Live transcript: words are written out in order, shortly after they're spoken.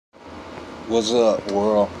What's up,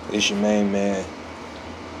 world? It's your main man,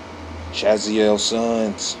 Chaziel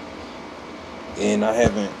Sunz. And I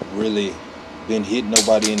haven't really been hitting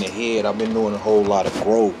nobody in the head. I've been doing a whole lot of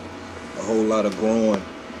growth, a whole lot of growing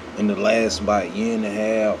in the last about year and a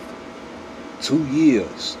half, 2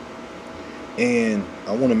 years. And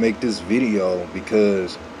I want to make this video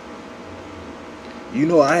because,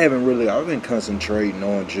 I've been concentrating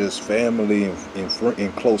on just family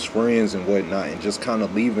and close friends and whatnot, and just kind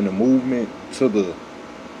of leaving the movement to the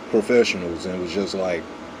professionals. And it was just like,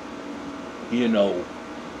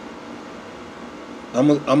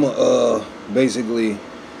 I'm basically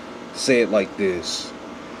say it like this.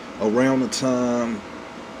 Around the time,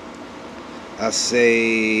 I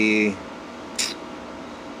say,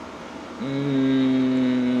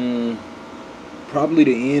 probably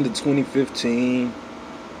the end of 2015,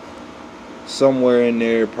 somewhere in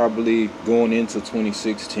there, probably going into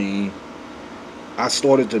 2016, I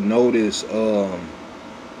started to notice, I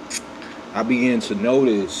began to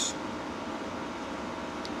notice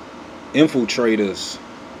infiltrators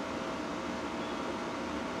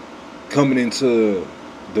coming into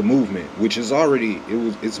the movement, which is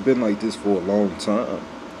it's been like this for a long time,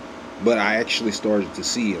 but I actually started to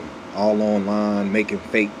see them all online, making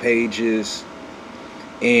fake pages.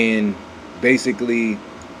 And basically,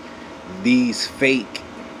 these fake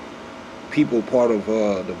people, part of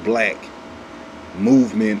the black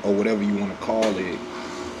movement or whatever you want to call it,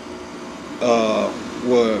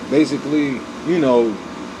 were basically,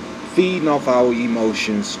 feeding off our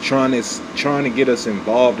emotions, trying to get us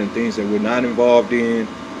involved in things that we're not involved in,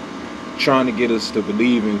 trying to get us to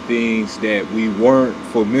believe in things that we weren't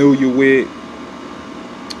familiar with,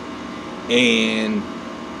 and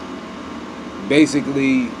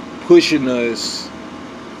basically pushing us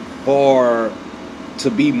to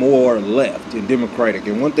be more left and democratic.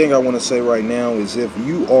 And one thing I want to say right now is, if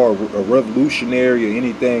you are a revolutionary or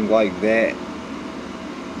anything like that,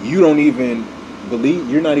 you're not even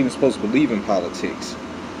supposed to believe in politics.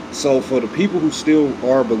 So for the people who still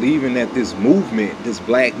are believing that this movement, this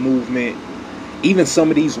black movement, even some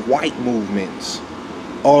of these white movements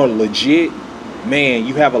are legit, man,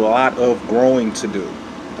 you have a lot of growing to do.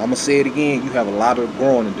 I'm going to say it again, you have a lot of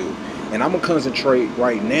growing to do. And I'm going to concentrate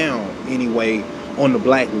right now, anyway, on the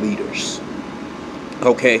black leaders.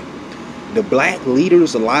 Okay? The black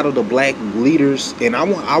leaders, a lot of the black leaders, and I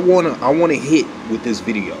want to hit with this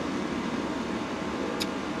video.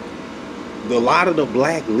 A lot of the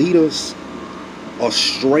black leaders are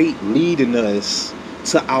straight leading us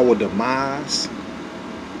to our demise.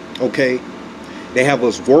 Okay? They have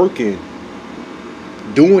us working,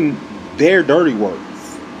 doing their dirty work.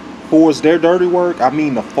 For their dirty work, I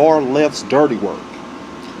mean the far left's dirty work.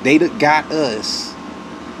 They got us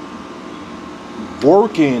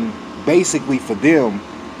working basically for them,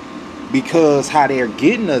 because how they're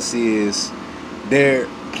getting us is they're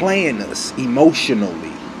playing us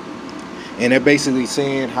emotionally. And they're basically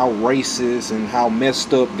saying how racist and how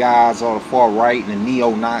messed up guys are the far right and the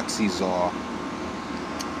neo-Nazis are,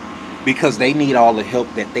 because they need all the help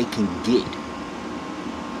that they can get.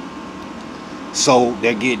 So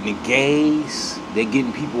they're getting the gays, they're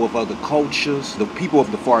getting people of other cultures, the people of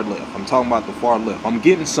the far left. I'm talking about the far left. I'm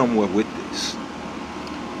getting somewhere with this.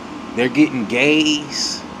 They're getting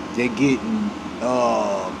gays, they're getting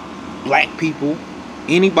black people,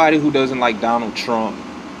 anybody who doesn't like Donald Trump.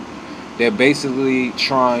 They're basically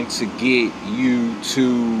trying to get you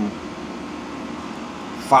to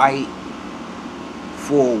fight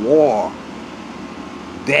for a war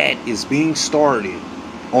that is being started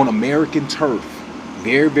on American turf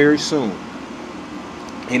very, very soon.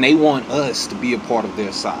 And they want us to be a part of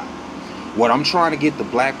their side. What I'm trying to get the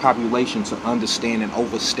black population to understand and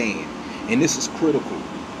understand, and this is critical,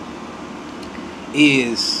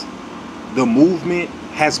 is the movement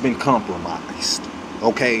has been compromised.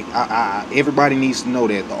 Okay? Everybody needs to know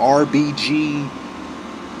that. The RBG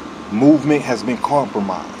movement has been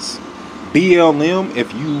compromised. BLM,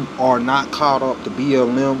 if you are not caught up to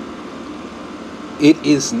BLM, it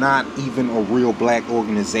is not even a real black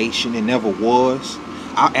organization. It never was.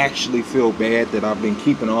 I actually feel bad that I've been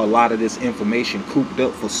keeping a lot of this information cooped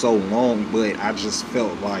up for so long, but I just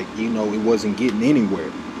felt like, it wasn't getting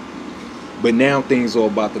anywhere. But now things are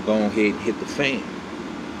about to go ahead and hit the fan.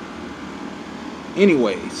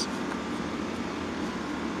 Anyways,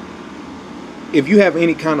 if you have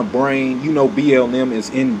any kind of brain, BLM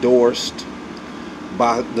is endorsed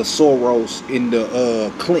by the Soros in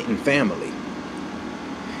the Clinton family.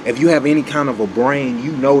 If you have any kind of a brain,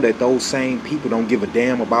 you know that those same people don't give a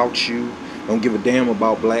damn about you, don't give a damn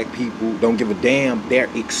about black people, don't give a damn. They're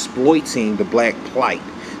exploiting the black plight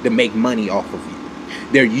to make money off of you.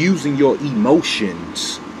 They're using your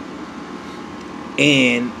emotions,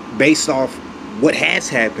 and based off what has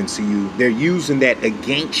happened to you, they're using that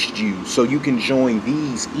against you, so you can join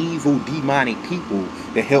these evil demonic people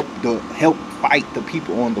that help fight the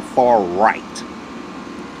people on the far right.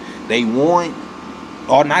 They want,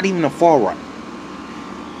 or not even the far right.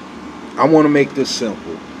 I want to make this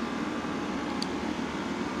simple.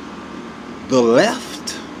 The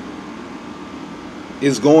left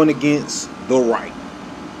is going against the right.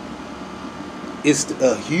 It's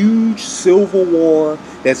a huge civil war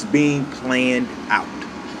that's being planned out.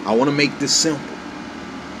 I want to make this simple.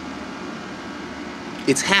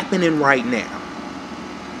 It's happening right now.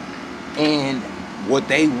 And what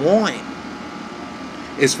they want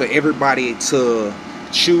is for everybody to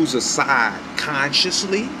choose a side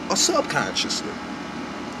consciously or subconsciously.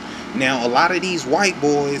 Now, a lot of these white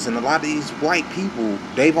boys and a lot of these white people,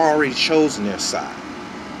 they've already chosen their side.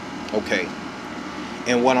 Okay?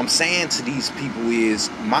 And what I'm saying to these people is,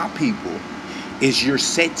 my people, is you're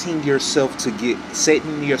setting yourself up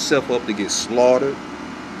to get slaughtered.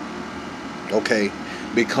 Okay?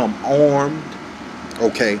 Become armed.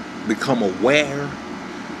 Okay? Become aware.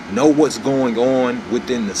 Know what's going on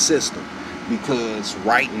within the system. Because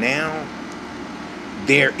right now,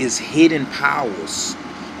 there is hidden powers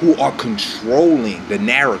who are controlling the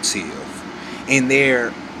narrative, and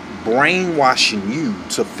they're brainwashing you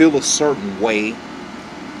to feel a certain way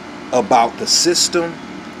about the system,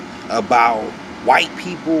 about white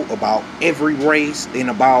people, about every race, and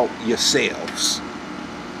about yourselves.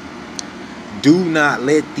 Do not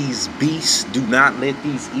let these beasts, do not let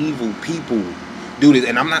these evil people do this.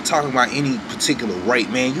 And I'm not talking about any particular race,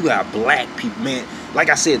 man. You got black people, man. Like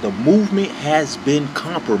I said, the movement has been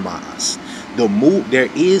compromised. There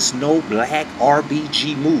is no black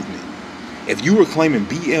RBG movement. If you were claiming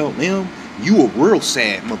BLM, you a real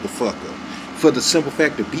sad motherfucker. For the simple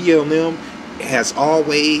fact that BLM has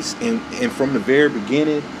always, and from the very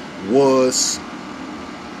beginning, was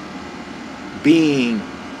being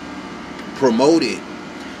promoted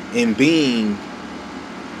and being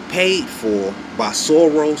paid for by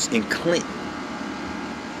Soros and Clinton.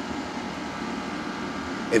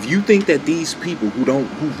 If you think that these people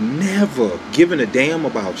who've never given a damn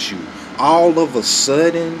about you, all of a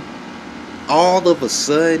sudden,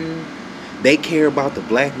 they care about the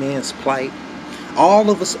black man's plight. All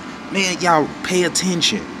of us, man, y'all pay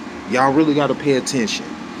attention. Y'all really gotta pay attention.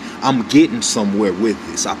 I'm getting somewhere with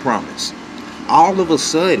this, I promise. All of a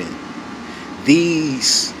sudden,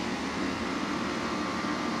 these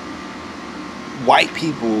white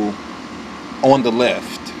people on the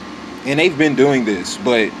left, and they've been doing this,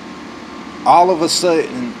 but all of a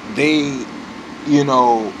sudden they,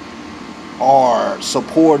 are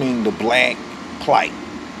supporting the black plight.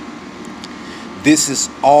 This is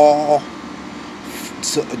all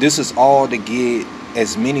to get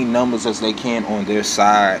as many numbers as they can on their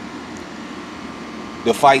side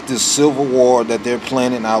to fight this civil war that they're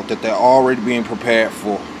planning out, that they're already being prepared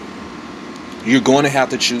for. You're going to have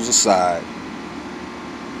to choose a side.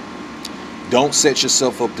 Don't set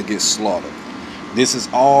yourself up to get slaughtered. This is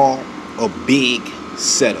all a big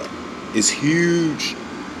setup. It's huge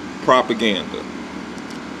propaganda.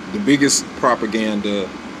 The biggest propaganda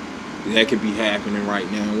that could be happening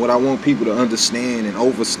right now. And what I want people to understand and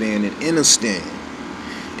understand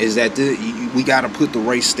is that we got to put the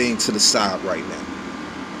race thing to the side right now.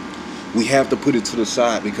 We have to put it to the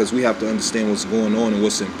side because we have to understand what's going on and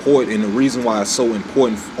what's important. And the reason why it's so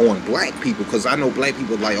important on black people, because I know black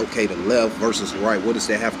people are like, okay, the left versus the right, what does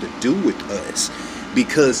that have to do with us?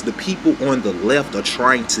 Because the people on the left are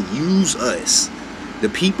trying to use us. The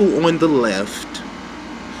people on the left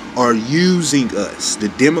are using us. The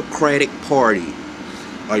Democratic Party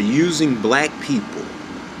are using black people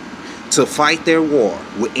to fight their war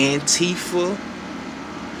with Antifa,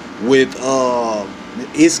 with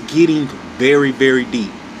it's getting very, very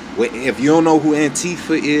deep. If you don't know who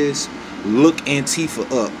Antifa is, look Antifa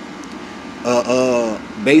up.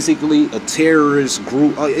 Basically a terrorist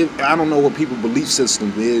group. I don't know what people's belief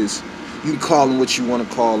system is. You can call them what you want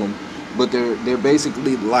to call them, but they're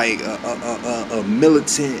basically like a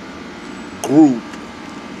militant group,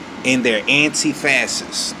 and they're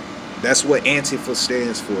anti-fascist. That's what Antifa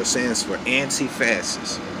stands for. It stands for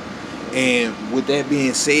anti-fascist. And with that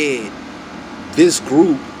being said, this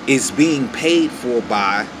group is being paid for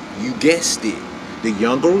by, you guessed it, the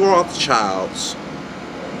younger Rothschilds,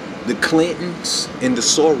 the Clintons, and the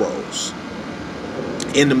Soros.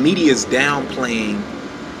 And the media is downplaying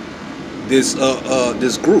this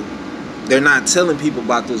group. They're not telling people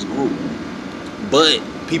about this group. But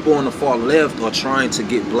people on the far left are trying to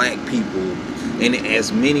get black people and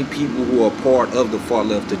as many people who are part of the far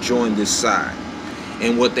left to join this side.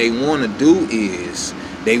 And what they want to do is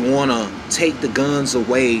they want to take the guns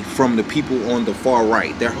away from the people on the far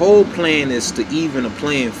right. Their whole plan is to even a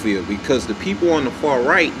playing field, because the people on the far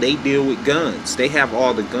right, they deal with guns. They have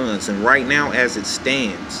all the guns. And right now, as it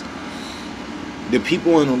stands, the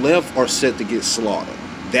people on the left are set to get slaughtered.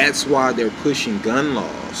 That's why they're pushing gun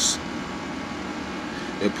laws.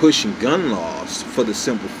 They're pushing gun laws for the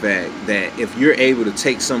simple fact that if you're able to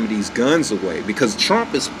take some of these guns away, because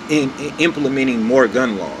Trump is implementing more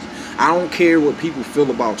gun laws. I don't care what people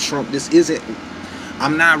feel about Trump.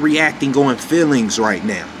 I'm not reacting on feelings right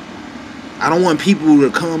now. I don't want people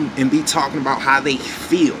to come and be talking about how they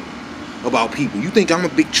feel about people. You think I'm a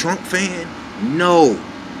big Trump fan? No.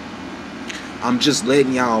 I'm just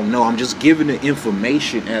letting y'all know. I'm just giving the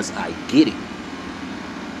information as I get it.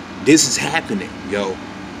 This is happening, yo.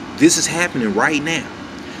 This is happening right now.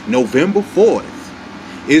 November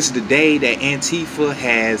 4th is the day that Antifa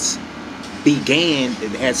has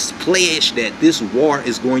pledged that this war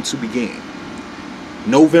is going to begin.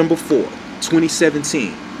 November 4th,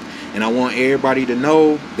 2017. And I want everybody to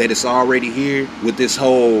know that it's already here with this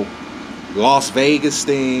whole Las Vegas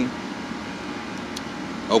thing.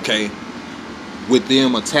 Okay. With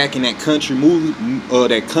them attacking that country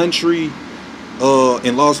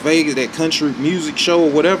in Las Vegas, that country music show or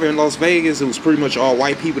whatever in Las Vegas. It was pretty much all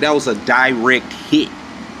white people. That was a direct hit.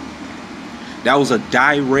 That was a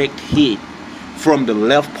direct hit from the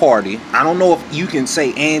left party. I don't know if you can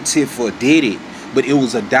say Antifa did it, but it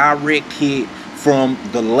was a direct hit from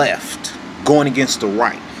the left going against the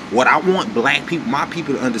right. What I want black people, my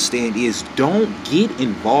people, to understand is don't get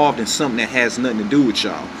involved in something that has nothing to do with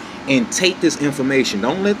y'all. And take this information.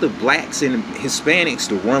 Don't let the blacks and Hispanics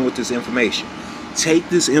to run with this information. Take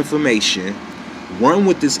this information, run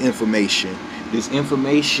with this information. This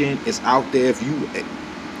information is out there. If you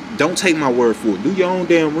don't take my word for it, do your own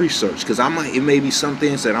damn research, because it may be some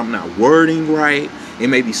things that I'm not wording right. It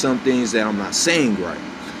may be some things that I'm not saying right.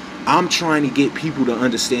 I'm trying to get people to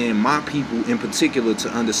understand, my people in particular to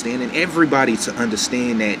understand, and everybody to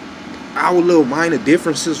understand that our little minor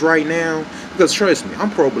differences right now, because trust me,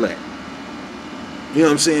 I'm pro-black. You know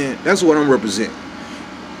what I'm saying? That's what I'm representing.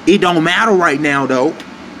 It don't matter right now, though.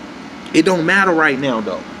 It don't matter right now,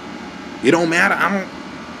 though. It don't matter.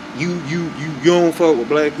 You don't fuck with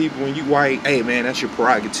black people and you white. Hey, man, that's your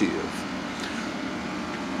prerogative.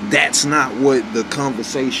 That's not what the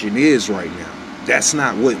conversation is right now. That's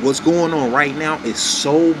not what's going on right now. Is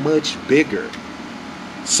so much bigger.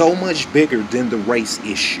 So much bigger than the race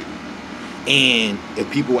issue. And if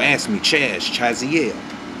people ask me, Chaziel,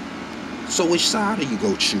 so which side are you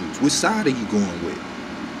going to choose? Which side are you going with?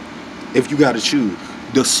 If you got to choose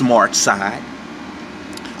the smart side,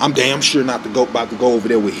 I'm damn sure not about to go over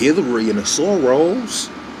there with Hillary and the Soros.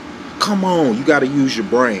 Come on, you got to use your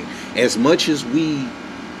brain. As much as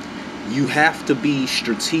you have to be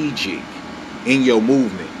strategic in your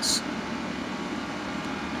movements.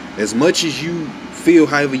 As much as you feel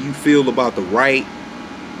however you feel about the right,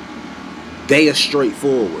 they are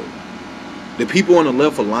straightforward. The people on the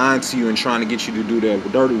left are lying to you and trying to get you to do their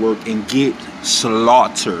dirty work and get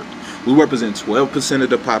slaughtered. We represent 12% of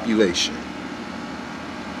the population.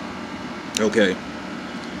 Okay.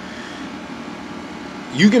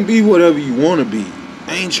 You can be whatever you want to be.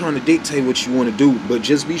 I ain't trying to dictate what you want to do, but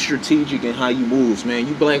just be strategic in how you move, man.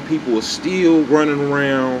 You black people are still running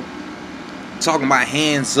around talking about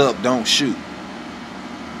hands up, don't shoot.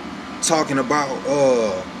 Talking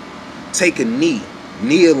about take a knee,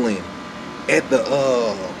 kneeling at the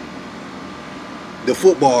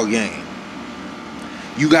football game.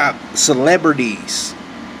 You got celebrities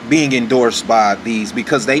being endorsed by these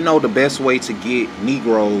because they know the best way to get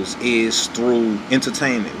Negroes is through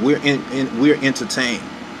entertainment. We're entertained.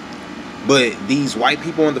 But these white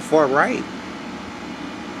people on the far right,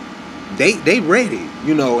 they ready,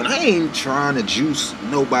 you know, and I ain't trying to juice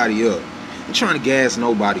nobody up. I'm trying to gas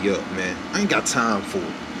nobody up, man. I ain't got time for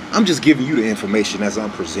it. I'm just giving you the information as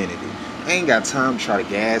I'm presenting it. I ain't got time to try to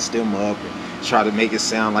gas them up and try to make it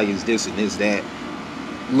sound like it's this and it's that.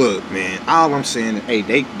 Look, man, all I'm saying is, hey,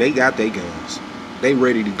 they got their guns. They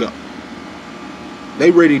ready to go.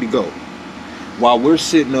 They ready to go. While we're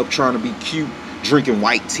sitting up trying to be cute, drinking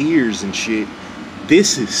white tears and shit,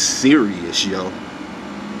 this is serious, yo.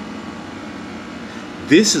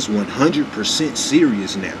 This is 100%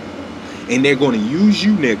 serious now. And they're going to use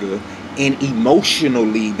you, nigga, and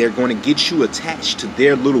emotionally, they're going to get you attached to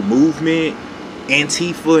their little movement,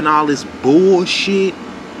 Antifa and all this bullshit,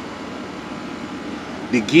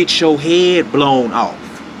 to get your head blown off.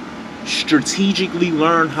 Strategically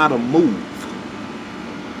learn how to move.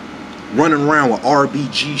 running around with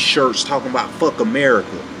RBG shirts talking about fuck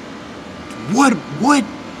America.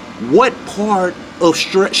 What part of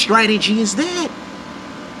strategy is that?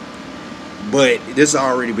 But this has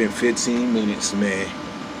already been 15 minutes, man.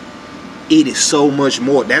 It is so much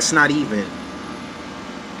more. That's not even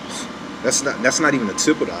the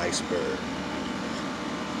tip of the iceberg.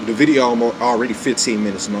 The video already 15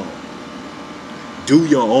 minutes long. Do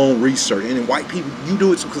your own research. And then white people, you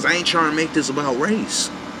do it too, because I ain't trying to make this about race.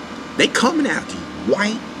 They coming after you.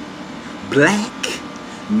 White, black,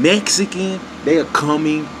 Mexican, they are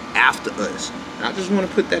coming after us. I just want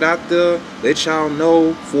to put that out there, let y'all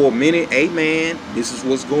know for a minute, hey man, this is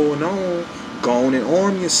what's going on. Go on and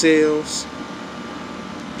arm yourselves.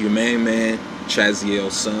 Your main man, Chaziel,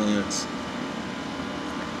 Sunz.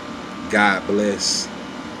 God bless.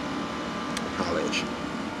 Holla at you.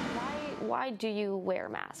 Why do you wear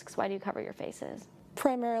masks? Why do you cover your faces?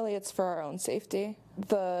 Primarily it's for our own safety.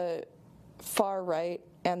 The far right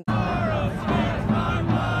and